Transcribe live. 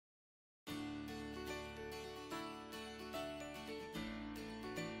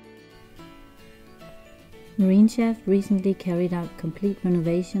Marine Shaft recently carried out complete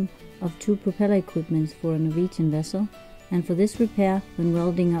renovation of 2 propeller equipments for a Norwegian vessel, and for this repair, when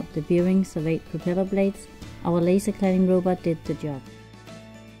welding up the bearings of 8 propeller blades, our laser cladding robot did the job.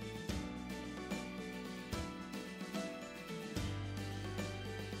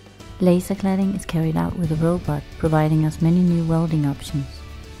 Laser cladding is carried out with a robot, providing us many new welding options.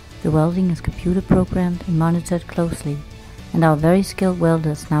 The welding is computer programmed and monitored closely, and our very skilled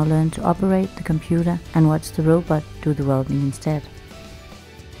welders now learn to operate the computer and watch the robot do the welding instead.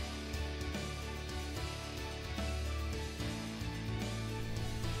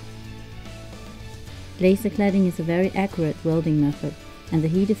 Laser cladding is a very accurate welding method, and the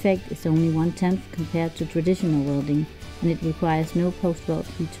heat effect is only 1/10 compared to traditional welding, and it requires no post-weld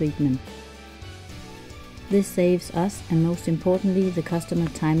heat treatment. This saves us, and most importantly, the customer,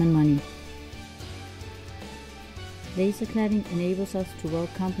 time and money. Laser cladding enables us to weld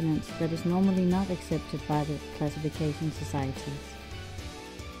components that is normally not accepted by the classification societies.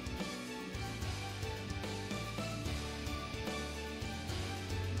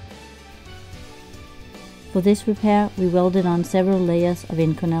 For this repair, we welded on several layers of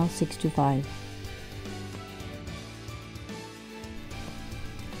Inconel 625.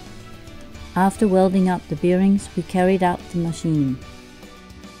 After welding up the bearings, we carried out the machining.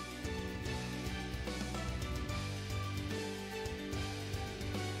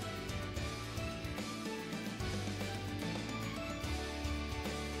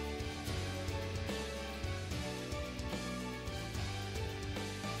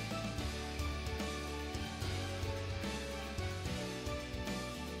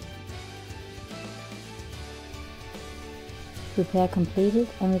 Repair completed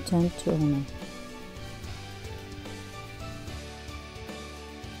and returned to owner.